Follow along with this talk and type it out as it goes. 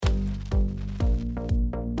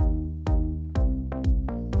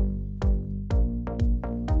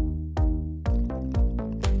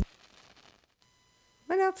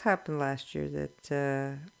else happened last year that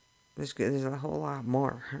there's a whole lot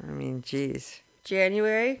more. I mean, geez.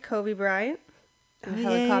 January, Kobe Bryant. Oh,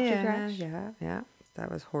 Helicopter crash. Yeah.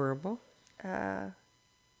 That was horrible.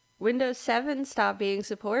 Windows 7 stopped being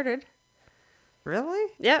supported.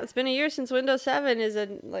 Really? Yeah, it's been a year since Windows 7 is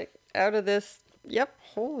out of this. Yep.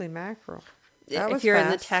 Holy mackerel. If you're in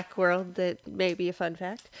the tech world, that may be a fun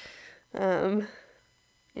fact. A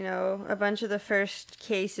bunch of the first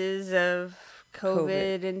cases of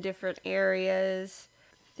COVID in different areas.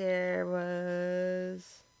 There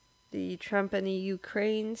was the Trump and the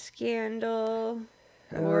Ukraine scandal.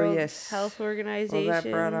 World Health Organization. Well, that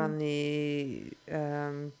brought on the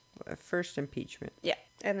first impeachment. Yeah.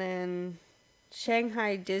 And then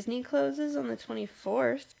Shanghai Disney closes on the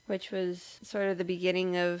 24th, which was sort of the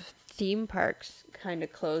beginning of theme parks kind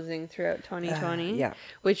of closing throughout 2020. Yeah.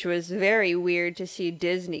 Which was very weird to see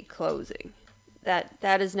Disney closing. That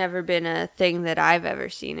has never been a thing that I've ever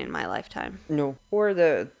seen in my lifetime. No. Or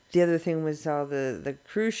the other thing was all the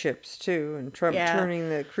cruise ships too, and Trump turning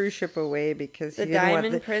the cruise ship away because he didn't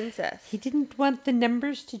want the Princess. He didn't want the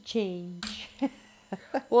numbers to change.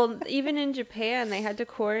 Well, even in Japan, they had to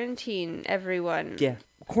quarantine everyone. Yeah,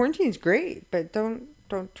 quarantine's great, but don't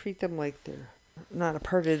treat them like they're not a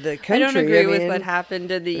part of the country. I don't agree with what happened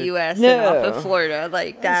in the U.S. and off of Florida.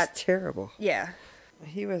 That's terrible. Yeah.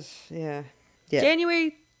 He was, yeah.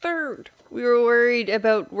 January 3rd, we were worried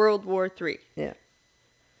about World War III. Yeah.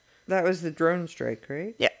 That was the drone strike,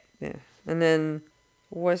 right? Yeah. Yeah. And then,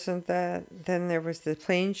 then there was the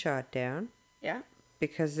plane shot down. Yeah.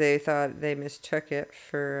 Because they thought they mistook it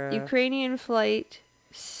for... Ukrainian flight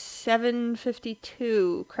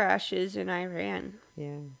 752 crashes in Iran.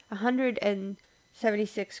 Yeah.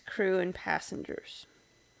 176 crew and passengers.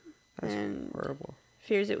 That's horrible.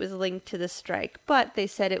 Fears it was linked to the strike, but they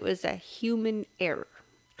said it was a human error.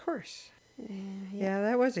 Of course. Yeah,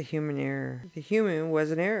 that was a human error. The human was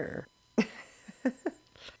an error. There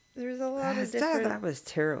was a lot of different... That was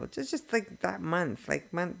terrible. Just like that month.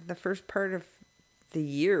 The first part of the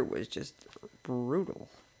year was just brutal.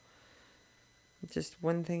 Just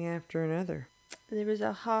one thing after another. There was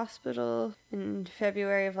a hospital in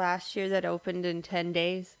February of last year that opened in 10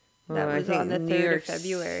 days. That was on the 3rd of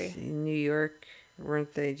February. In New York,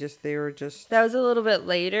 weren't they just... That was a little bit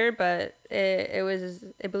later, but it was,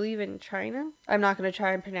 I believe, in China. I'm not going to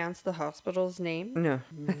try and pronounce the hospital's name. No.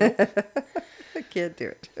 I can't do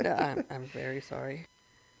it. No, I'm very sorry.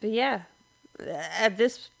 But yeah, at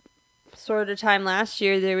this sort of time last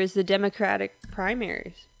year, there was the Democratic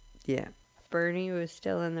primaries. Yeah. Bernie was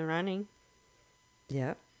still in the running.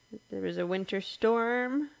 Yeah. There was a winter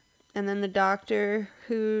storm, and then the doctor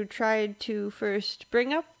who tried to first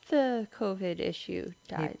bring up the COVID issue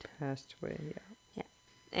died. He passed away, Yeah.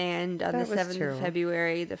 And on the 7th of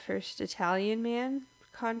February, the first Italian man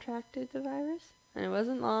contracted the virus. And it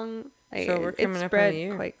wasn't long. So we're coming up on a year.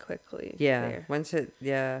 It spread quite quickly. Yeah. There. Once it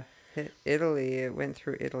hit Italy, it went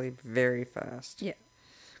through Italy very fast. Yeah.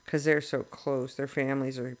 Because they're so close. Their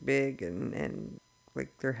families are big and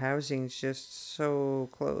their housing's just so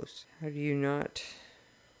close. How do you not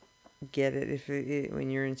get it when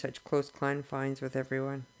you're in such close confines with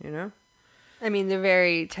everyone, you know? I mean, they're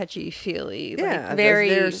very touchy-feely. Yeah,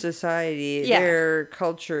 their society, their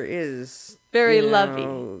culture is... very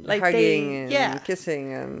loving. Hugging and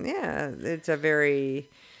kissing. And it's a very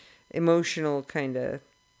emotional kind of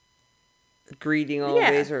greeting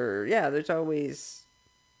always. There's always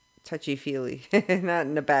touchy-feely. Not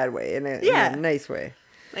in a bad way, in a nice way.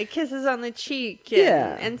 Like kisses on the cheek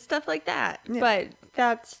and stuff like that. Yeah. But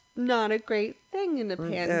that's not a great thing in a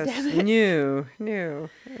pandemic. No.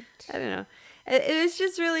 I don't know. It was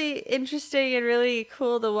just really interesting and really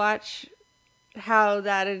cool to watch how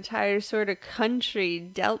that entire sort of country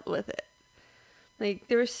dealt with it.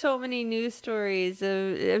 There were so many news stories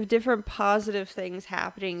of different positive things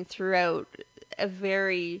happening throughout a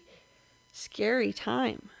very scary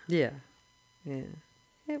time. Yeah.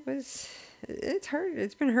 It's hard.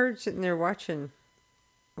 It's been hard sitting there watching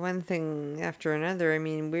one thing after another. I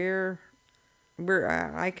mean,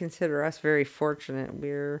 I consider us very fortunate.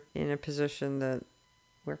 We're in a position that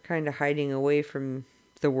we're kind of hiding away from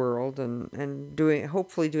the world and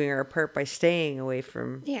hopefully doing our part by staying away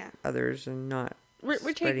from others and not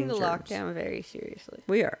we're taking the lockdown very seriously.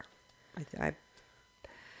 We are.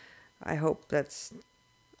 I hope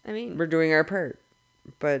we're doing our part.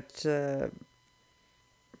 But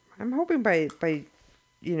I'm hoping by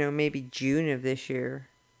maybe June of this year,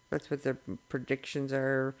 that's what the predictions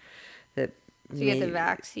are, that to get the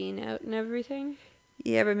vaccine out and everything.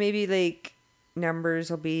 Yeah, but maybe numbers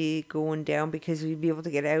will be going down because we'd be able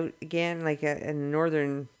to get out again, in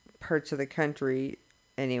northern parts of the country,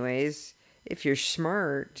 anyways, if you're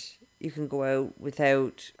smart, you can go out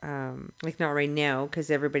without, like not right now, because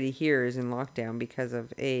everybody here is in lockdown because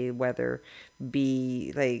of A, weather,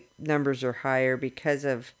 B, like numbers are higher because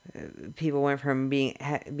of people went from being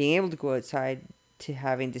able to go outside to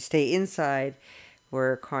having to stay inside,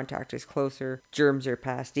 where contact is closer, germs are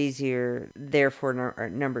passed easier, therefore our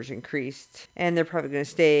numbers increased, and they're probably going to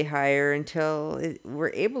stay higher until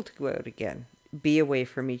we're able to go out again, be away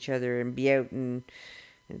from each other, and be out and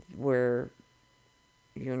where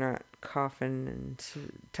you're not coughing and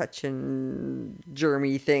touching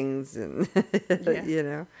germy things, and you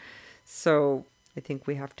know. So I think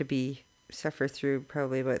we have to suffer through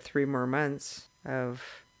probably about 3 more months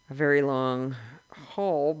of a very long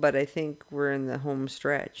haul, but I think we're in the home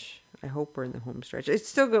stretch. I hope we're in the home stretch. It's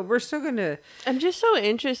still good. We're still going to... I'm just so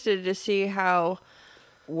interested to see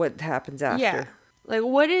what happens after. Yeah. Like,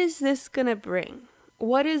 what is this going to bring?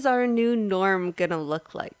 What is our new norm going to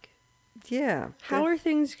look like? Yeah. How are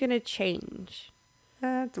things going to change?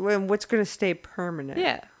 What's going to stay permanent?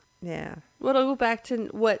 Yeah. Yeah. We'll go back to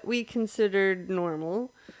what we considered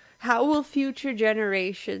normal. How will future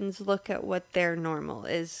generations look at what their normal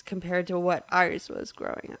is compared to what ours was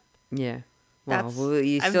growing up? Yeah. I'm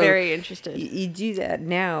very interested. You do that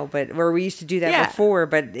now, or we used to do that before,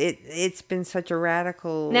 but it's been such a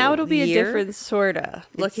radical. Now it'll be year. a different sorta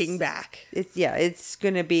looking back. It's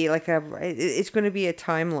going to be it's going to be a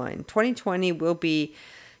timeline. 2020 will be,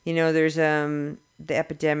 there's the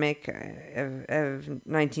epidemic of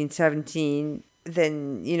 1917.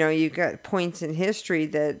 Then you got points in history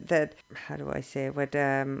that how do I say it? What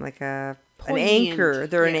an anchor.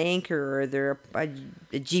 They're an anchor, or they're a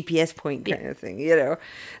GPS point kind of thing. It's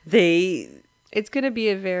going to be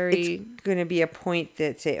a point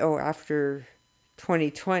that say, after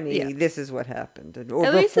 2020, this is what happened, or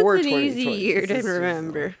at least before it's an 2020. Easy year to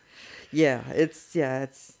remember. It's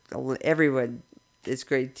everyone. It's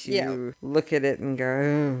great to look at it and go,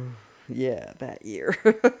 oh, yeah, that year.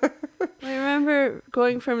 I remember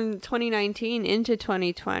going from 2019 into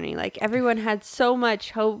 2020. Like, everyone had so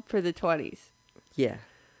much hope for the 20s. Yeah.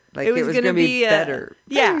 Like, it was going to be better.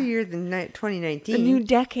 Better year than 2019. A new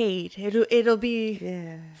decade. It'll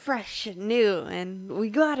be fresh and new. And we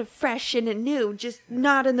got it fresh and new, just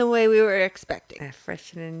not in the way we were expecting. A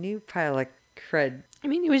fresh and a new pile of crud. I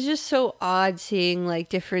mean, it was just so odd seeing, like,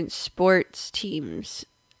 different sports teams,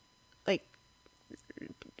 like,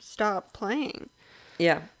 stop playing.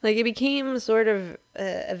 Yeah. Like, it became sort of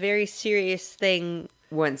a very serious thing.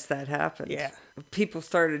 Once that happened. Yeah. People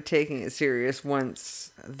started taking it serious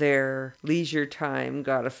once their leisure time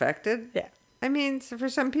got affected. Yeah. I mean, for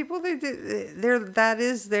some people, that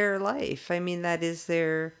is their life. I mean, that is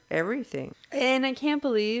their everything. And I can't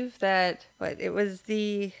believe that, it was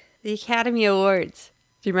the Academy Awards.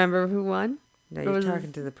 Do you remember who won? No, you're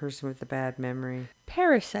talking to the person with the bad memory.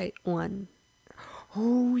 Parasite won.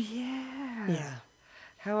 Oh, yeah. Yeah.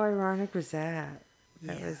 How ironic was that?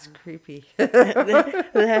 That was creepy.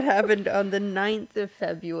 that happened on the 9th of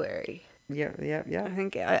February. Yeah. I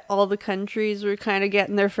think all the countries were kind of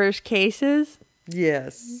getting their first cases.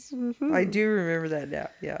 Yes. Mm-hmm. I do remember that now.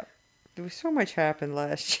 Yeah. There was so much happened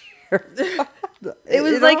last year. It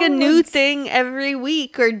was like a new thing every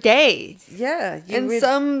week or day. Yeah.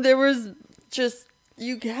 There was just,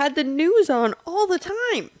 you had the news on all the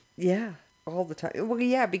time. Yeah. All the time. Well,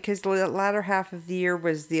 yeah, because the latter half of the year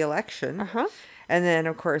was the election. Uh-huh. And then,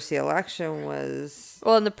 of course, the election was...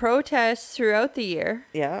 Well, and the protests throughout the year.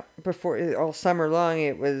 Yeah. Before, all summer long,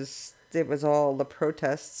 it was all the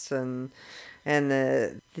protests and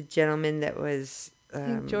the gentleman that was...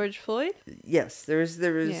 George Floyd? Yes. There was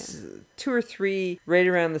 2 or 3 right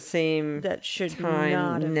around the same that should time.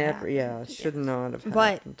 Not have happened. Yeah, should not have happened.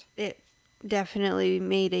 But it definitely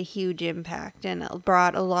made a huge impact and it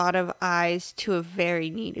brought a lot of eyes to a very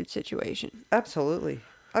needed situation. Absolutely.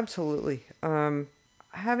 I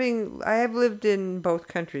have lived in both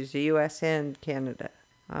countries, the U.S. and Canada.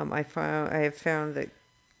 I have found that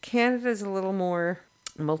Canada is a little more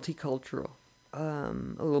multicultural, a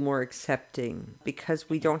little more accepting, because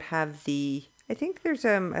we don't have I think there's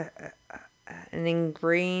an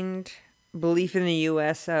ingrained belief in the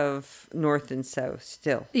U.S. of North and South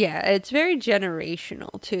still. Yeah, it's very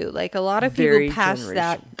generational too. Like, a lot of people pass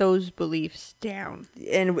those beliefs down.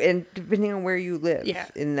 And depending on where you live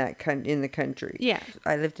in the country. Yeah.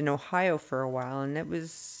 I lived in Ohio for a while, and it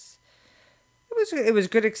was a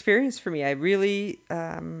good experience for me. I really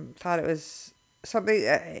thought it was something.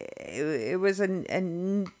 It was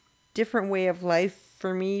a different way of life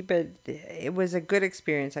for me, but it was a good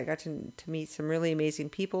experience. I got to meet some really amazing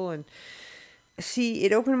people, and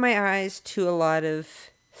it opened my eyes to a lot of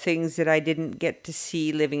things that I didn't get to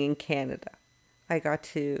see living in Canada. I got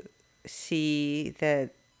to see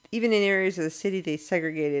that even in areas of the city, they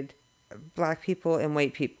segregated black people and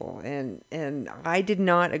white people, and I did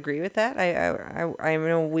not agree with that. I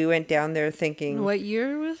know we went down there thinking, What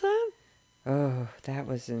year was that? oh, that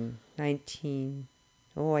was in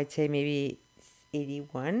I'd say maybe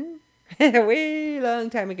 81, way long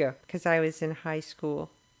time ago, because I was in high school.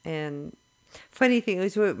 And funny thing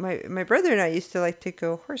was, my brother and I used to like to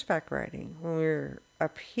go horseback riding when we were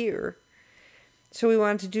up here. So we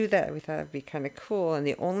wanted to do that. We thought it'd be kind of cool. And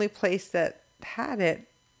the only place that had it,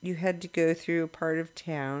 you had to go through a part of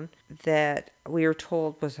town that we were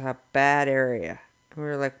told was a bad area. And we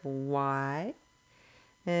were like, why?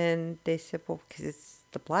 And they said, well, because it's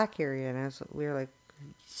the black area. And we were like,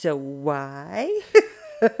 so why?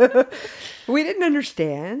 We didn't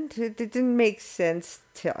understand. It didn't make sense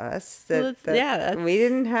to us that, we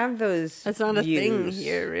didn't have those. That's not views. a thing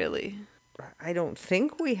here, really. I don't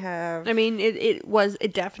think we have. I mean,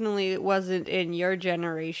 it definitely wasn't in your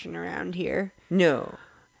generation around here. No.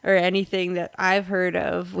 Or anything that I've heard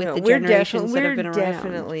of with the generations that have been around. We're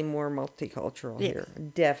definitely more multicultural here.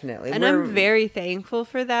 Definitely. And I'm very thankful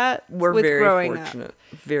for that. We're with very growing fortunate.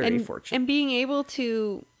 Up. Very fortunate. And being able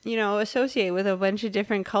to, associate with a bunch of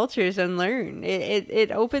different cultures and learn.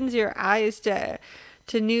 It opens your eyes to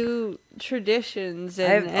new traditions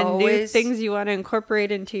and new things you want to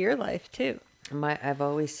incorporate into your life too. I've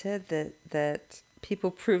always said that people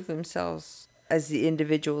prove themselves as the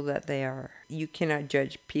individual that they are. You cannot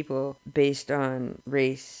judge people based on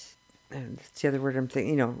race. That's the other word I'm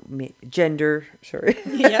thinking. Gender. Sorry.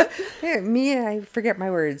 Yeah. I forget my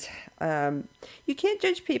words. You can't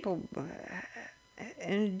judge people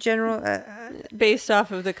in general. Based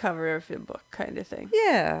off of the cover of the book, kind of thing.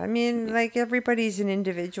 Yeah, I mean, like everybody's an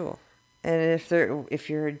individual. And if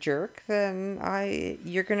you're a jerk, then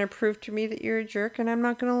you're going to prove to me that you're a jerk, and I'm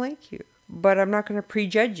not going to like you. But I'm not going to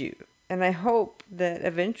prejudge you. And I hope that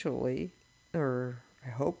eventually, or I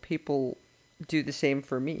hope people do the same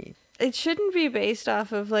for me. It shouldn't be based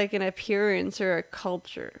off of like an appearance or a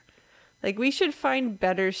culture. Like, we should find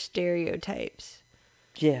better stereotypes.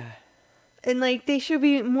 Yeah. And like, they should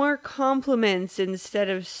be more compliments instead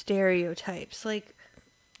of stereotypes. Like,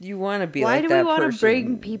 you want to be like that person. Why do we want to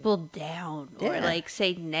bring people down or like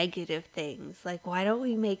say negative things? Like, why don't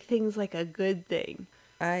we make things like a good thing?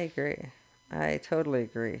 I agree. I totally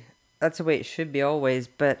agree. That's the way it should be always.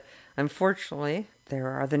 But unfortunately, there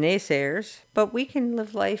are the naysayers. But we can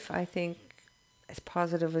live life, I think, as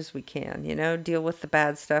positive as we can. Deal with the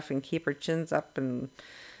bad stuff and keep our chins up. And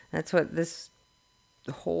that's what the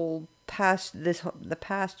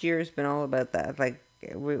past year has been all about. That, like,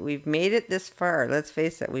 we've made it this far. Let's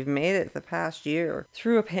face it, we've made it the past year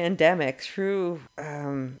through a pandemic, through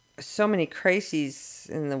so many crises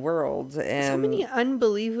in the world, and so many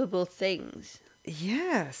unbelievable things.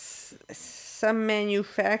 Yes, some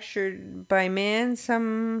manufactured by man,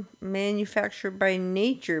 some manufactured by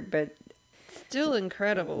nature, but still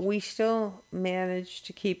incredible. We still manage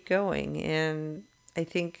to keep going, and I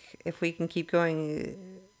think if we can keep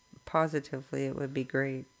going positively, it would be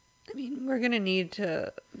great. I mean, we're going to need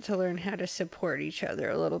to learn how to support each other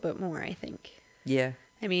a little bit more, I think. Yeah.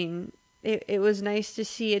 I mean, it was nice to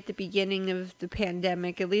see at the beginning of the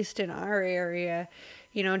pandemic, at least in our area,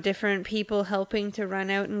 different people helping to run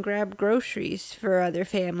out and grab groceries for other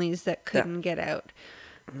families that couldn't get out.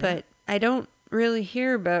 Mm-hmm. But I don't really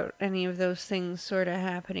hear about any of those things sort of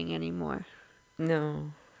happening anymore.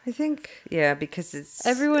 No. I think, because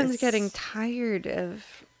everyone's getting tired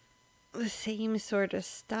of the same sort of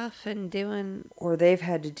stuff and doing, or they've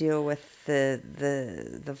had to deal with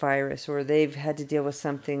the virus, or they've had to deal with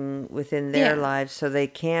something within their lives, so they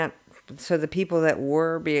can't. So the people that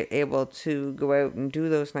were able to go out and do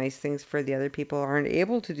those nice things for the other people aren't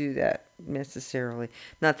able to do that necessarily.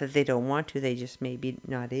 Not that they don't want to; they just may be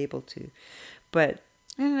not able to. But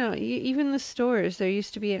I don't know. Even the stores, there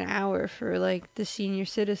used to be an hour for like the senior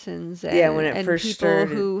citizens and, when it first people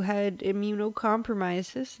started, who had immunocompromised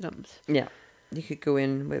systems. Yeah, you could go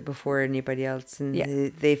in before anybody else, and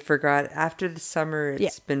they forgot. After the summer,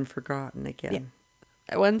 it's been forgotten again.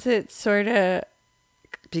 Yeah. Once it sort of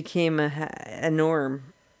became a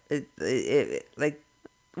norm, it like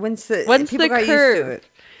once the curve got used to it.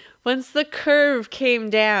 Once the curve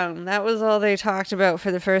came down, that was all they talked about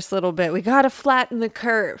for the first little bit. We got to flatten the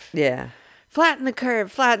curve. Yeah. Flatten the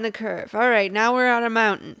curve, flatten the curve. All right, now we're on a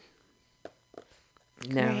mountain.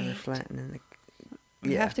 Now we're flattening the...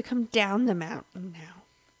 We have to come down the mountain now.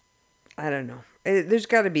 I don't know. There's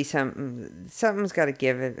got to be something. Something's got to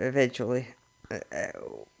give it eventually.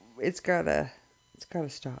 It's got to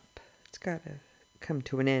stop. It's got to come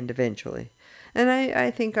to an end eventually. And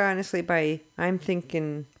I think honestly I'm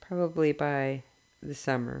thinking probably by the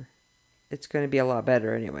summer, it's going to be a lot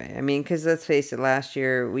better anyway. I mean, because let's face it, last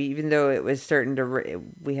year, even though it was starting to,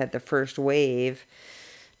 we had the first wave,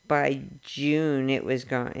 by June it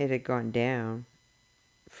had gone down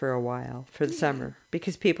for a while, for the summer,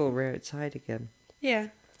 because people were outside again. Yeah.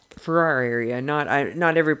 For our area, not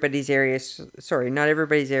everybody's area, not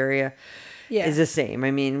everybody's area is the same.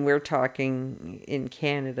 I mean, we're talking in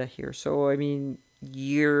Canada here, so I mean,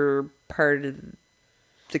 you're part of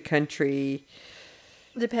the country.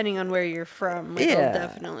 Depending on where you're from, it'll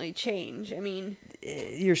definitely change. I mean,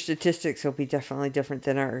 your statistics will be definitely different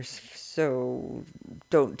than ours. So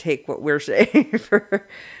don't take what we're saying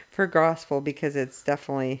for gospel, because it's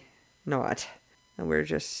definitely not. And we're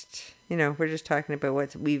just talking about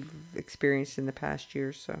what we've experienced in the past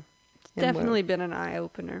year. So it's definitely been an eye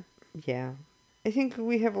opener. Yeah, I think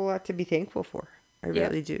we have a lot to be thankful for. I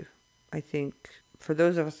really do. I think for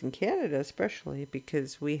those of us in Canada, especially,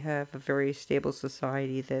 because we have a very stable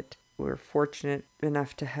society, that we're fortunate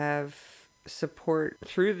enough to have support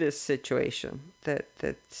through this situation, that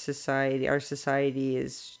our society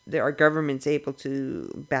is, that our government's able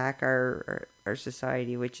to back our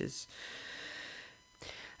society, which is,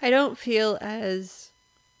 I don't feel as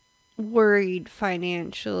worried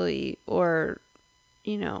financially or,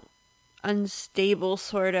 unstable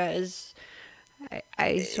sort of as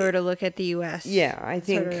I sort of look at the U.S. Yeah, I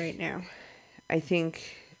think sort of right now. I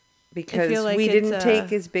think because like we didn't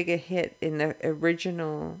take as big a hit in the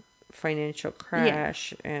original financial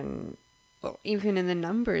crash, and even in the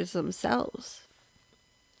numbers themselves.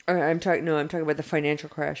 I'm talking about the financial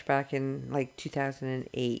crash back in like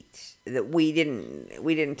 2008. That we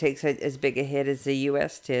didn't take as big a hit as the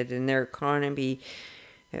U.S. did, and their economy.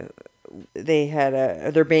 They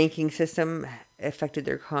had their banking system affected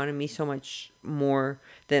their economy so much more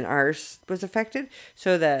than ours was affected,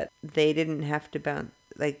 so that they didn't have to bounce.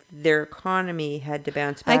 Like, their economy had to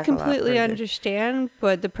bounce back. I completely understand,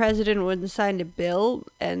 but the president wouldn't sign a bill,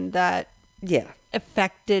 and that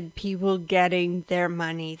affected people getting their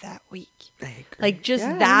money that week. I agree. Like, just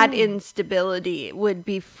that instability would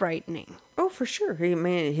be frightening. Oh, for sure.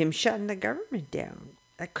 Him shutting the government down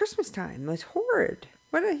at Christmas time was horrid.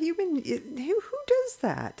 What a human... Who does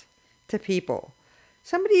that to people?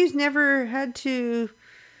 Somebody who's never had to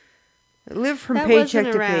live from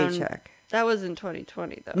paycheck to paycheck. That was in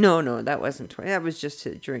 2020, though. No, that wasn't 20. That was just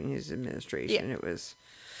during his administration. Yeah. It was...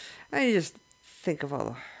 I just think of all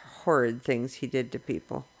the horrid things he did to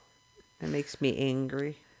people. It makes me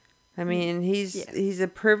angry. I mean, he's a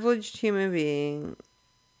privileged human being.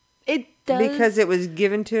 It does... Because it was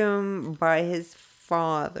given to him by his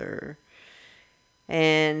father.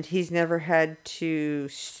 And he's never had to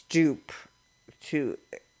stoop to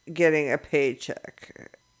getting a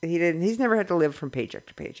paycheck. He's never had to live from paycheck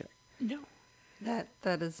to paycheck. No. That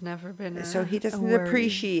has never been so he doesn't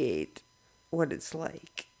appreciate what it's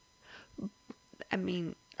like. I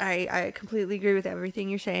mean, I completely agree with everything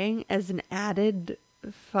you're saying. As an added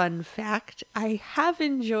fun fact, I have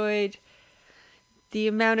enjoyed the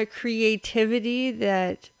amount of creativity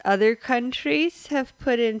that other countries have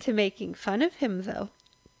put into making fun of him, though.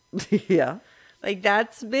 Yeah. Like,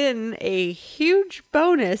 that's been a huge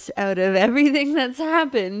bonus out of everything that's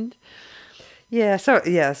happened. Yeah,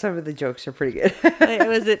 some of the jokes are pretty good. Like,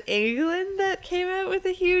 was it England that came out with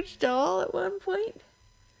a huge doll at one point?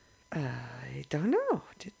 I don't know.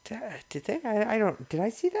 Did they? I don't. Did I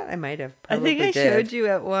see that? I might have. I think I showed you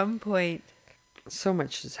at one point. So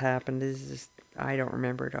much has happened. I don't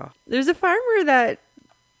remember it all. There's a farmer that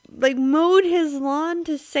mowed his lawn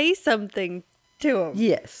to say something to him.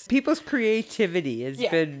 Yes, people's creativity has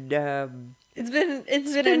been. It's been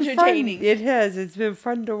entertaining. Fun. It has. It's been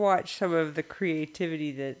fun to watch some of the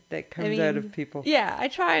creativity that comes out of people. Yeah, I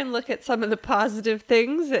try and look at some of the positive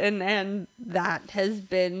things, and that has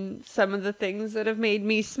been some of the things that have made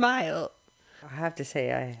me smile. I have to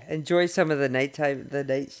say, I enjoy some of the nighttime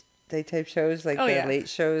shows, like the late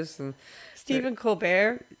shows, and Stephen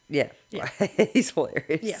Colbert. Yeah. He's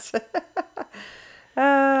hilarious. Yeah.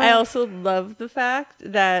 I also love the fact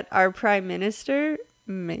that our prime minister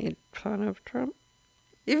made fun of Trump.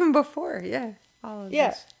 Even before, yeah. All of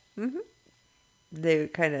this. Mm-hmm. They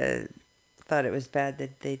kind of thought it was bad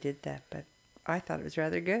that they did that, but I thought it was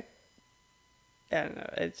rather good. I don't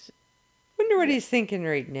know. Wonder what he's thinking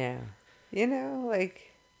right now. I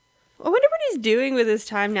wonder what he's doing with his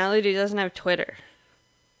time now that he doesn't have Twitter.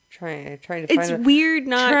 Trying to find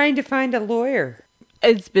trying to find a lawyer.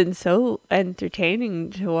 It's been so entertaining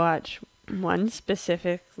to watch one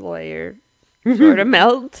specific lawyer sort of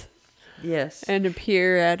melt. Yes. And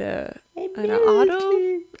appear at a... Hey, an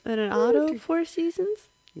auto Four Seasons.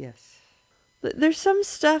 Yes. There's some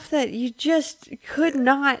stuff that you just could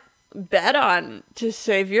not bet on to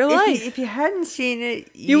save your life. If you hadn't seen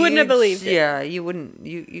it, you wouldn't have believed it. Yeah, you wouldn't.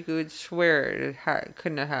 You would swear it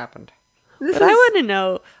couldn't have happened. What I want to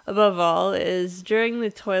know, above all, is during the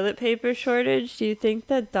toilet paper shortage, do you think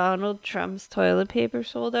that Donald Trump's toilet paper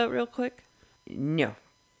sold out real quick? No.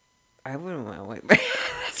 I wouldn't want to wait my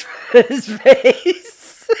hands on his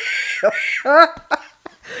face.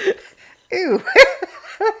 Ew.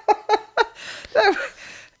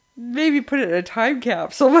 Maybe put it in a time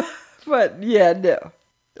capsule, but yeah, no.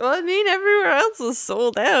 Well, I mean, everywhere else was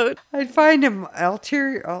sold out. I'd find an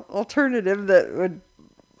alternative that would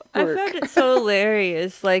work. I found it so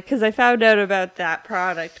hilarious, like, because I found out about that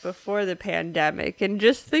product before the pandemic, and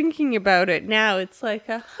just thinking about it now, it's like,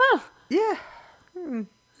 Yeah.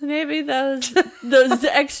 Maybe those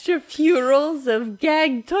extra few rolls of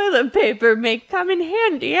gag toilet paper may come in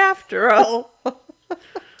handy after all.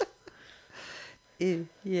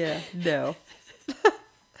 Yeah, no.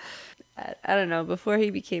 I don't know. Before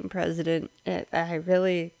he became president, I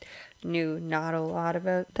really knew not a lot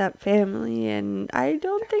about that family, and I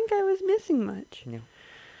don't think I was missing much. No.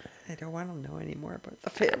 I don't want to know any more about the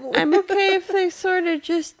family. I'm okay if they sort of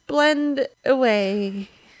just blend away.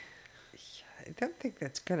 I don't think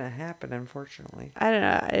that's going to happen, unfortunately. I don't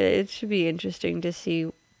know. It should be interesting to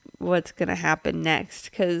see what's going to happen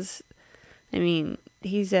next, because, I mean,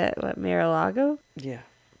 he's at, what, Mar-a-Lago? Yeah.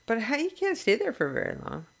 But he can't stay there for very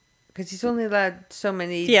long. Because he's only allowed so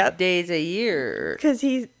many days a year. Because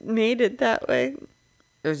he made it that way.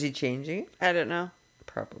 Is he changing? I don't know.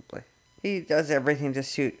 Probably. He does everything to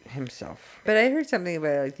suit himself. But I heard something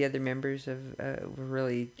about like the other members were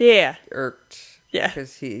really irked. Yeah.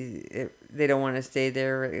 Because they don't want to stay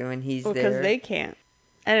there when he's there. Because they can't.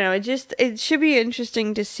 I don't know. It should be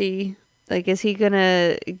interesting to see. Like, is he going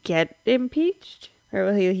to get impeached? Or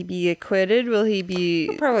will he be acquitted?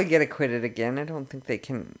 He'll probably get acquitted again. I don't think they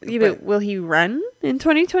can. Yeah, but will he run in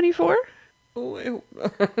 2024? Well,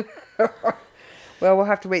 we'll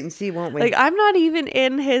have to wait and see, won't we? Like, I'm not even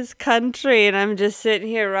in his country, and I'm just sitting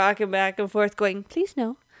here rocking back and forth going, please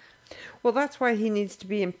no. Well, that's why he needs to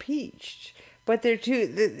be impeached. But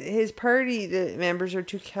his party, the members are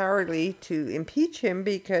too cowardly to impeach him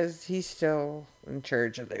because he's still in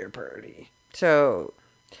charge of their party. So...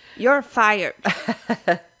 You're fired.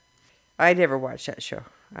 I never watched that show.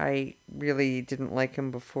 I really didn't like him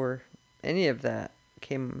before any of that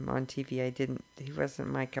came on TV. He wasn't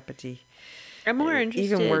my cup of tea. I'm more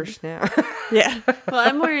interested. Even worse now. Yeah. Well,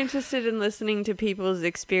 I'm more interested in listening to people's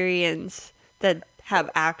experience that have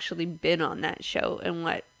actually been on that show and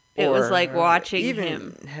what it was like watching even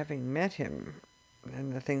him. Having met him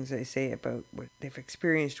and the things they say about what they've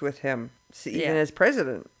experienced with him, even as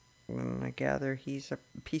president. And I gather he's a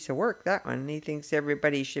piece of work, that one. He thinks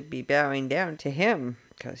everybody should be bowing down to him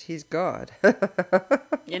because he's God.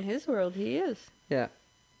 In his world, he is. Yeah.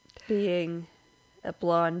 Being a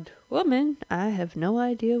blonde woman, I have no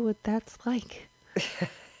idea what that's like.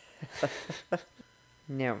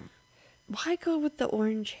 No. Why go with the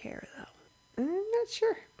orange hair, though? I'm not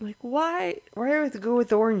sure. Like, why? Why do I have to go with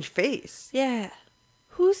the orange face? Yeah.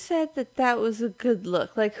 Who said that was a good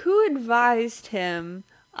look? Like, who advised him...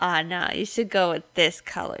 no, you should go with this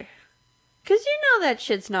color. Because you know that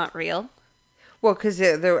shit's not real. Well, because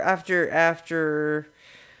after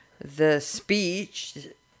the speech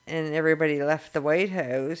and everybody left the White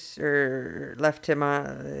House or left him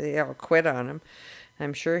they all quit on him.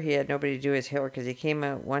 I'm sure he had nobody to do his hair because he came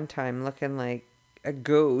out one time looking like a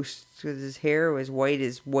ghost because his hair was white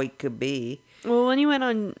as white could be. Well, when he went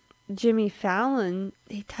on Jimmy Fallon,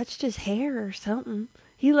 he touched his hair or something.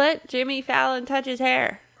 He let Jimmy Fallon touch his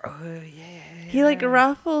hair. Oh, yeah. He,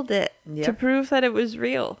 ruffled it to prove that it was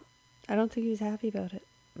real. I don't think he was happy about it.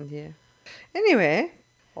 Yeah. Anyway,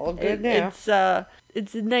 all good now.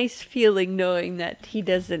 It's a nice feeling knowing that he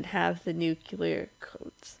doesn't have the nuclear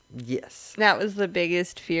codes. Yes. That was the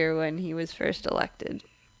biggest fear when he was first elected.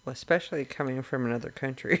 Well, especially coming from another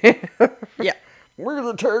country. Yeah. We're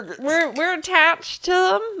the targets. We're attached to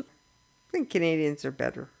them. I think Canadians are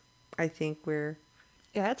better. I think we're...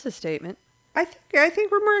 Yeah, that's a statement. I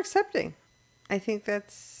think we're more accepting. I think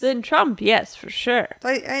that's... Than Trump, yes, for sure.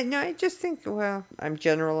 I just think, well, I'm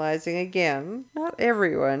generalizing again. Not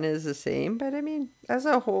everyone is the same, but I mean, as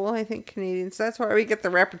a whole, I think Canadians, that's why we get the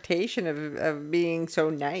reputation of being so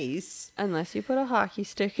nice. Unless you put a hockey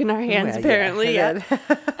stick in our hands, apparently. Yeah.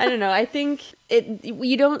 I don't know. I think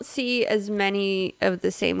you don't see as many of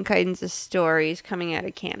the same kinds of stories coming out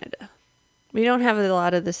of Canada. We don't have a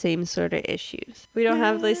lot of the same sort of issues. We don't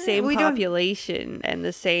have the same we don't- population and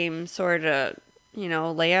the same sort of,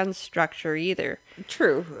 land structure either.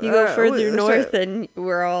 True. You go further north and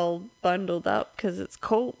we're all bundled up because it's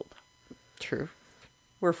cold. True.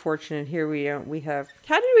 We're fortunate here. We have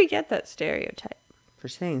How did we get that stereotype? for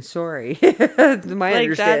saying sorry. My Like,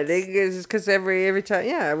 understanding is because every time,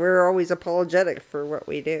 yeah, we're always apologetic for what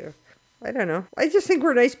we do. I don't know. I just think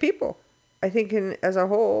we're nice people. I think as a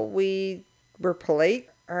whole, we're polite.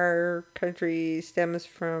 Our country stems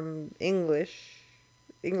from English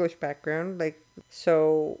background.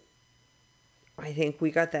 So I think we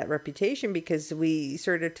got that reputation because we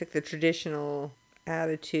sort of took the traditional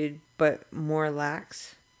attitude, but more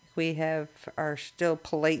lax. We have our still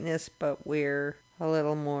politeness, but we're a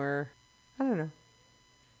little more, I don't know.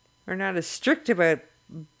 We're not as strict about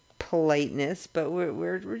politeness, but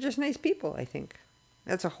we're just nice people, I think.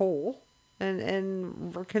 As a whole.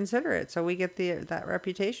 And we're considerate, so we get that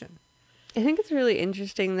reputation. I think it's really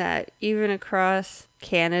interesting that even across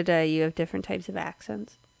Canada, you have different types of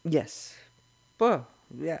accents. Yes. Well,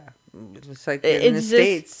 yeah. It's like in the It's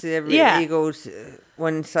States, yeah. you go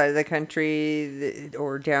one side of the country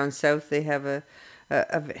or down south, they have a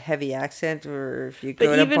heavy accent, or if you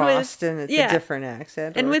go to Boston, it's a different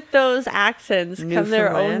accent. And with those accents come their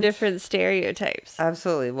own Newfoundland. different stereotypes.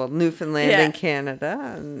 Absolutely. Well, Newfoundland and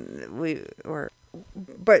Canada, and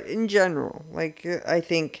but in general, I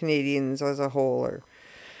think Canadians as a whole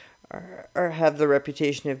are have the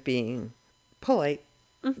reputation of being polite.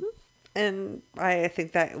 Mm-hmm. And I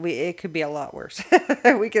think that it could be a lot worse.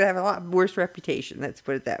 We could have a lot worse reputation. Let's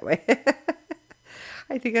put it that way.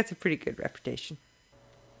 I think that's a pretty good reputation.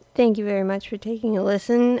 Thank you very much for taking a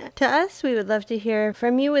listen to us. We would love to hear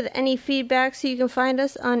from you with any feedback, so you can find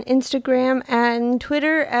us on Instagram and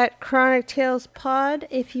Twitter at Chronic Tales Pod.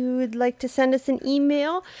 If you would like to send us an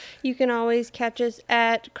email, you can always catch us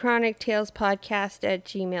at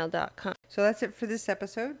chronictalespodcast@gmail.com. So that's it for this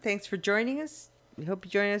episode. Thanks for joining us. We hope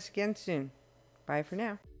you join us again soon. Bye for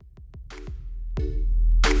now.